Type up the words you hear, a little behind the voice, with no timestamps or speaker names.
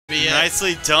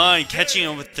Nicely done, catching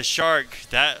him with the shark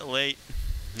that late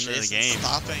into the game.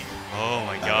 Stopping. Oh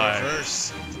my god.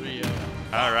 Reverse 3-0.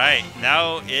 Alright,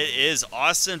 now it is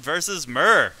Awestin versus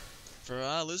MRRR.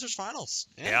 For losers finals.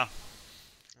 Yeah.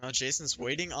 Jason's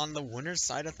waiting on the winner's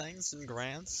side of things in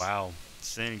grands. Wow.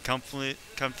 Sitting comfy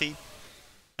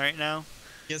right now.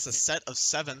 He has a set of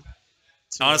 7.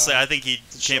 Honestly, I think he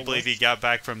can't believe he got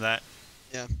back from that.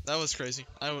 Yeah, that was crazy.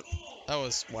 That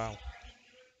was, wow.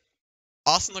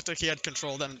 Awestin looked like he had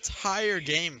control that entire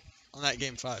game on that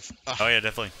game 5. Ugh. Oh yeah,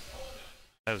 definitely.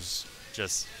 That was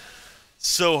just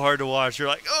so hard to watch. You're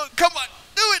like, oh, come on,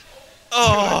 do it!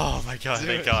 Oh my god,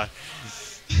 thank God.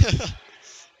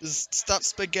 Just stop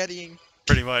spaghettiing.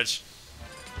 Pretty much.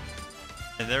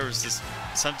 And there was this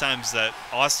sometimes that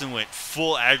Awestin went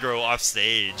full aggro off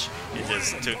stage and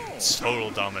just took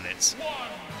total dominance.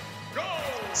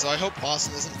 So I hope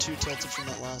Awestin isn't too tilted from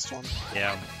that last one.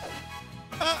 Yeah.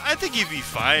 I think he'd be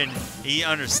fine. He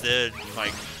understood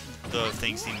like the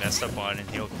things he messed up on, and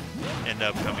he'll end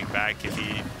up coming back if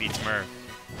he beats MRRR.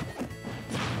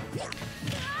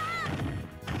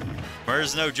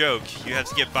 MRRR's no joke. You have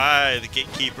to get by the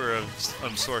gatekeeper of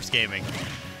Source Gaming.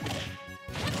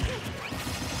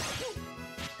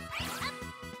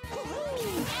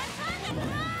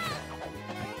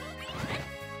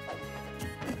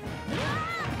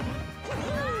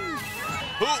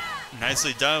 Ooh,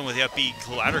 nicely done with the up B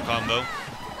ladder combo.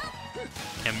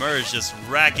 And MRRR is just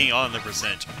racking on the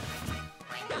percent.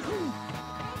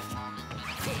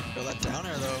 Feel that down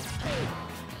air though.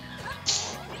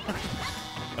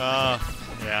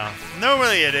 Yeah.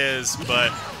 Normally it is,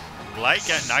 but Light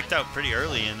got knocked out pretty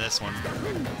early in this one.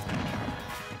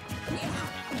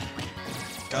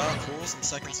 Got out pools in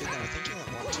second seed, then I think he went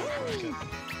 1-2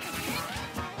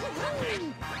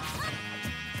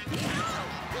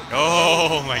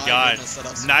 Oh my god.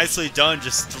 Goodness, nicely done,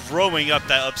 just throwing up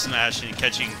that up smash and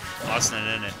catching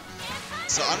Awestin in it.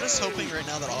 So I'm just hoping right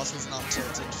now that Austin's not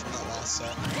tilted from that last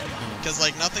set. Because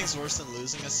like nothing's worse than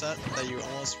losing a set that you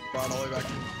almost brought all the way back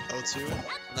to 0-2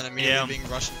 and then immediately being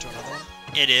rushed into another one.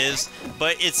 It is,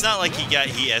 but it's not like he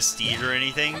SD'd or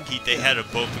anything. They had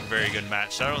both a very good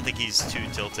match, so I don't think he's too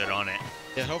tilted on it.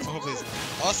 Yeah, hopefully he's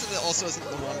not. Austin also isn't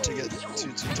the one to get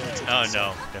too tilted. Oh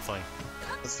no, definitely.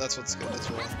 That's what's good as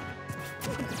well.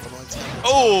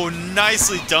 Oh,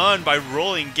 nicely done by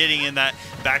rolling, getting in that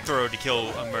back throw to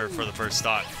kill MRRR for the first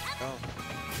stock.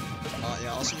 Oh.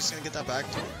 Yeah, also just gonna get that back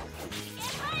throw.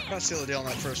 Gotta seal the deal on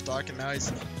that first stock, and now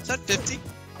he's at 50.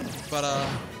 But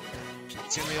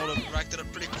he's gonna be able to rack that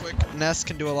up pretty quick. Ness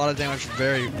can do a lot of damage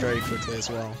very, very quickly as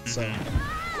well. So.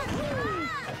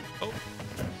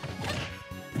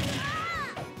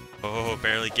 Oh,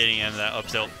 barely getting in that up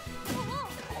tilt.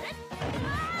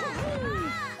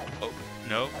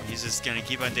 No, he's just gonna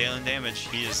keep on dealing damage.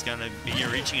 He is gonna be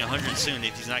reaching 100 soon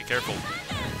if he's not careful.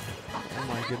 Oh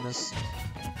my goodness.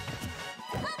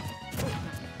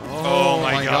 Oh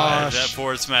my god, that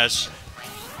forward smash.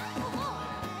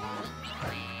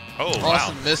 Oh wow.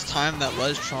 Awestin mistimed that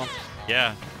ledge trump.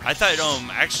 Yeah, I thought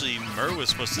actually MRRR was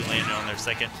supposed to land it on their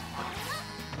second.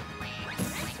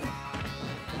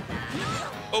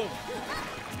 Oh.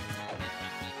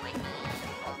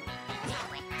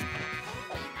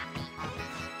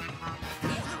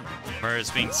 MRRR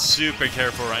is being super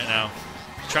careful right now.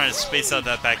 Trying to space out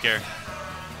that back air.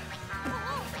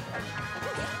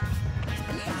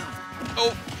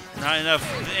 Oh, not enough.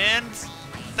 And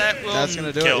that will That's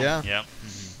gonna do kill. it, yeah. Yep.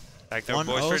 Back there,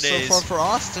 boys for so days. far for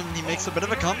Awestin. He makes a bit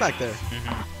of a comeback there.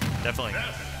 Definitely.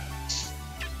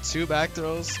 2 back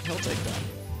throws. He'll take that.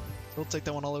 He'll take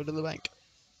that one all the way to the bank.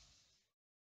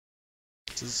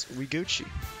 This is Gucci.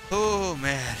 Oh,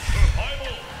 man.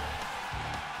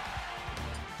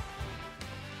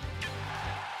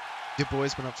 Your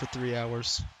boy's been up for 3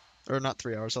 hours. Or not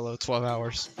 3 hours, although 12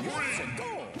 hours.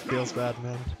 Feels bad,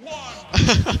 man.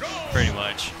 Pretty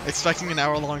much. Expecting an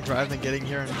hour-long drive, then getting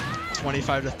here in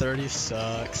 25 to 30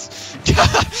 sucks.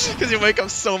 Because you wake up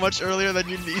so much earlier than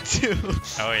you need to.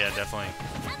 Oh yeah, definitely.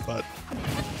 But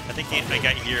I think I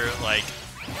got here at like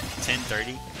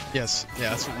 10:30. yes, yeah,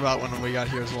 that's about when we got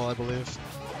here as well, I believe.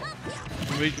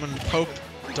 When Pope,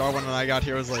 Darwin, and I got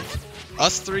here, it was like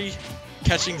us 3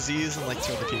 catching Z's and like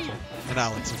 2 other people, and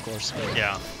Alex, of course. But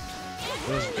yeah.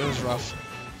 It was rough.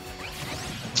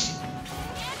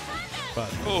 But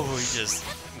oh, he's just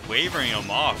wavering him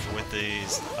off with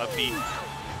these upbeat.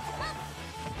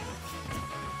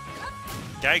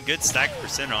 Got a good stack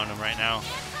percent on him right now.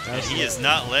 And he is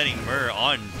not letting MRRR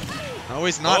on. No,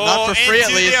 he's not. Not for free, at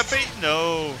least.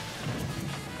 No.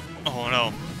 Oh,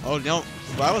 no. Oh, no.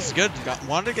 That was good.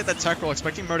 Wanted to get that tech roll,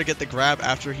 expecting Mur to get the grab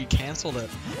after he canceled it.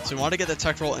 So we wanted to get the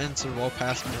tech roll in to roll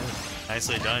past Mur.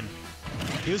 Nicely done.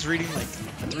 He was reading like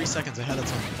 3 seconds ahead of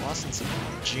time. Austin's a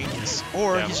genius.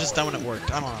 Or he's just done when it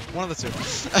worked. I don't know. One of the two.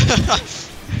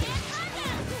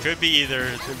 Could be either.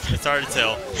 It's hard to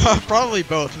tell. Probably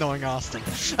both, knowing Awestin.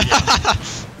 Yeah.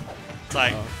 It's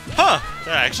like, huh,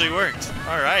 that actually worked.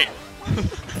 Alright.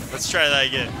 Let's try that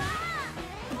again.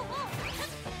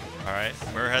 Alright,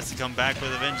 Mur has to come back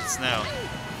with a vengeance now.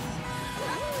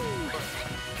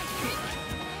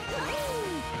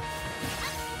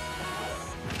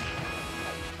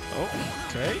 Oh,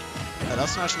 okay. That up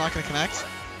smash not gonna connect.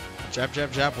 Jab,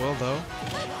 jab, jab will though.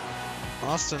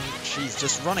 Awestin, she's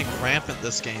just running rampant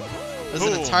this game. This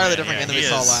is an entirely different game than we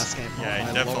saw last game. Yeah,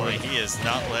 oh, definitely. Lord. He is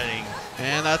not letting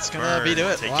and that's gonna be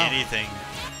to it. Take wow. anything.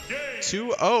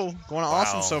 2-0 going to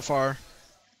Awestin so far.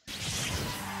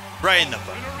 Right in the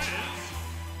butt.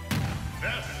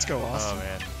 Let's go, Awestin. Oh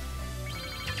man.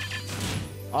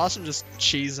 Awestin just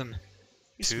cheesing.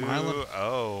 He's smiling.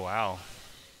 Oh wow.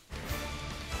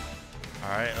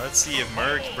 Alright, let's see if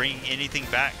Mur can bring anything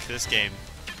back this game.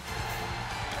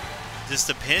 Just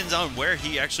depends on where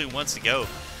he actually wants to go.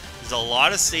 There's a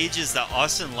lot of stages that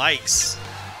Awestin likes.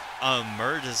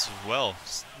 Mur does well.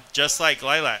 Just like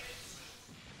Lilac.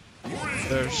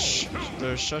 They're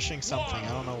shushing something. I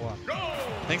don't know what.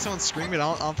 I think someone's screaming.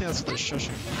 I don't think that's what they're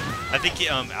shushing. I think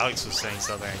Alex was saying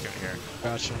something I couldn't hear.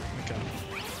 Gotcha. Okay.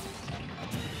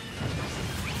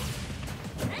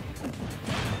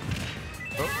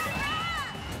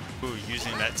 Ooh,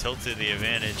 using that tilt to the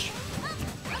advantage.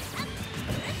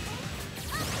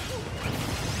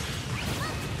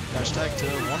 Hashtag to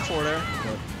 1-4 there.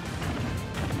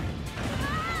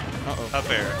 Uh-oh. Up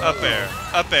air, up air,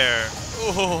 up air.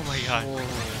 Oh my god. Oh.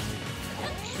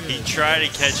 He tried to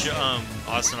catch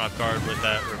Awestin off guard with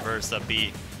that reverse up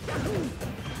B.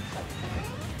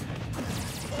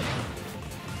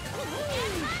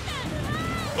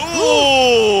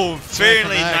 Oh,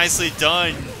 fairly nicely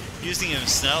done. Using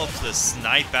himself to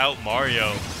snipe out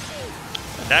Mario.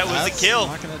 That was the kill.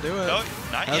 Not gonna do it. No,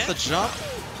 not That's yet. the jump.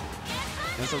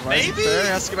 There's a rising fair. He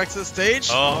has to get back to the stage.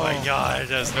 Oh my god,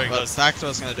 that was very close. Back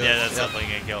throw's gonna do it. Yeah, that's definitely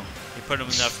gonna kill. You put him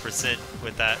enough percent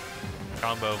with that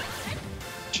combo.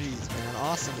 Jeez, man,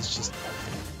 Awestin is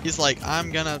just—he's like,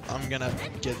 I'm gonna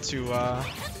get to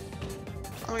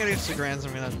grands.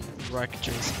 I'm gonna wreck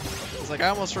Jason. He's like, I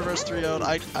almost reversed 3-0'd.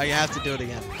 I have to do it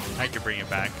again. I could bring it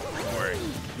back. Don't worry.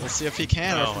 Let's see if he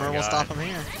can, or if Mur will stop him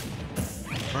here.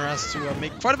 Mur has to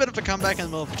make quite a bit of a comeback in the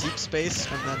middle of deep space,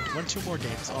 and then win 2 more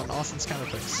games on Austin's counter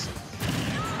picks.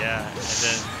 Yeah, and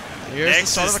then here's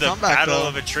next the is the comeback, battle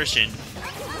of attrition.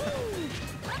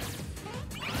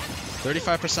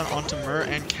 35% onto Mur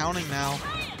and counting now.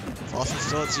 Awestin's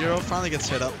still at 0. Finally gets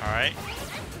hit up. All right.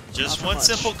 Just one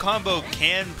simple combo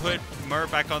can put Mur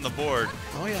back on the board.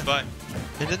 Oh yeah. But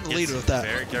they didn't lead with that.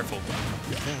 Very careful.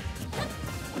 Yeah.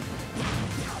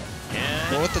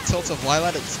 And But with the tilts of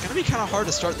Lilac, it's gonna be kind of hard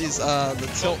to start these the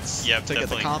tilts to get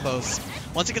the combos.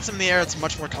 Once it gets him in the air, it's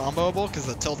much more comboable because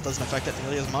the tilt doesn't affect it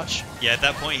nearly as much. Yeah, at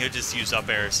that point he'll just use up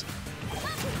airs.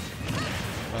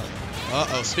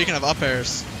 Uh-oh, speaking of up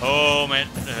airs. Oh man,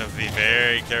 be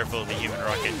very careful of the human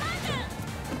rocket.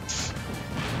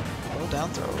 Oh, down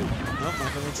throw. Nope,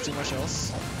 not gonna do too much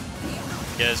else.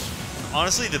 Yes,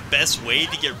 honestly the best way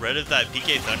to get rid of that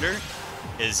PK Thunder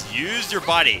is use your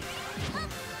body.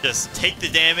 Just take the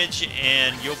damage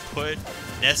and you'll put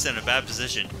Ness in a bad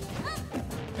position.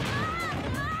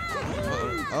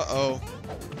 Uh-oh.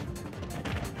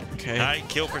 Okay. Not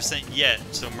kill percent yet,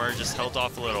 so Mur just held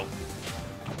off a little.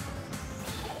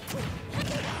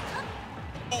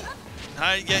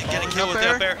 Get a kill with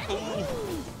that bear. Ooh.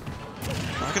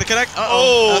 Not gonna connect.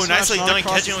 Oh, nicely done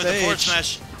catching with the forward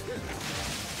smash.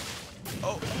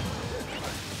 Oh.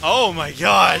 Oh my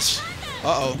gosh.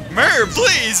 Uh-oh. Mur,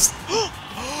 please.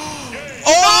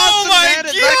 Oh my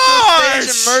gosh!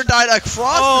 And Mur died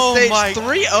across the stage. My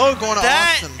 3-0 going to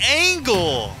that Awestin.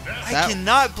 Angle. I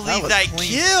cannot believe that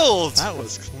killed. That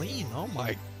was clean. Oh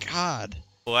my god.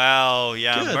 Wow,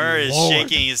 yeah, Good Mur is Lord.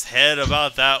 shaking his head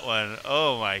about that one.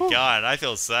 Oh my god, I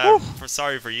feel sad.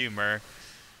 Sorry for you, Mur.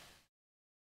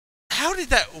 How did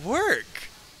that work?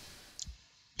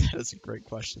 That is a great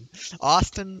question.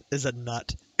 Awestin is a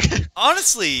nut.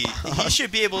 Honestly, he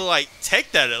should be able to like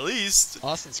take that at least.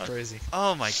 Awestin's crazy.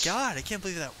 Oh my god, I can't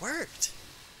believe that worked.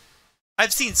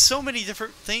 I've seen so many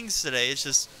different things today. It's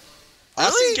just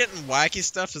Awestin getting wacky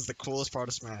stuff is the coolest part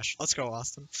of Smash. Let's go,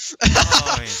 Awestin.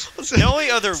 Oh, the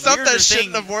only other stuff weirder that thing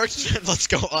shouldn't have worked. Let's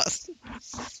go, Awestin.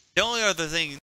 The only other thing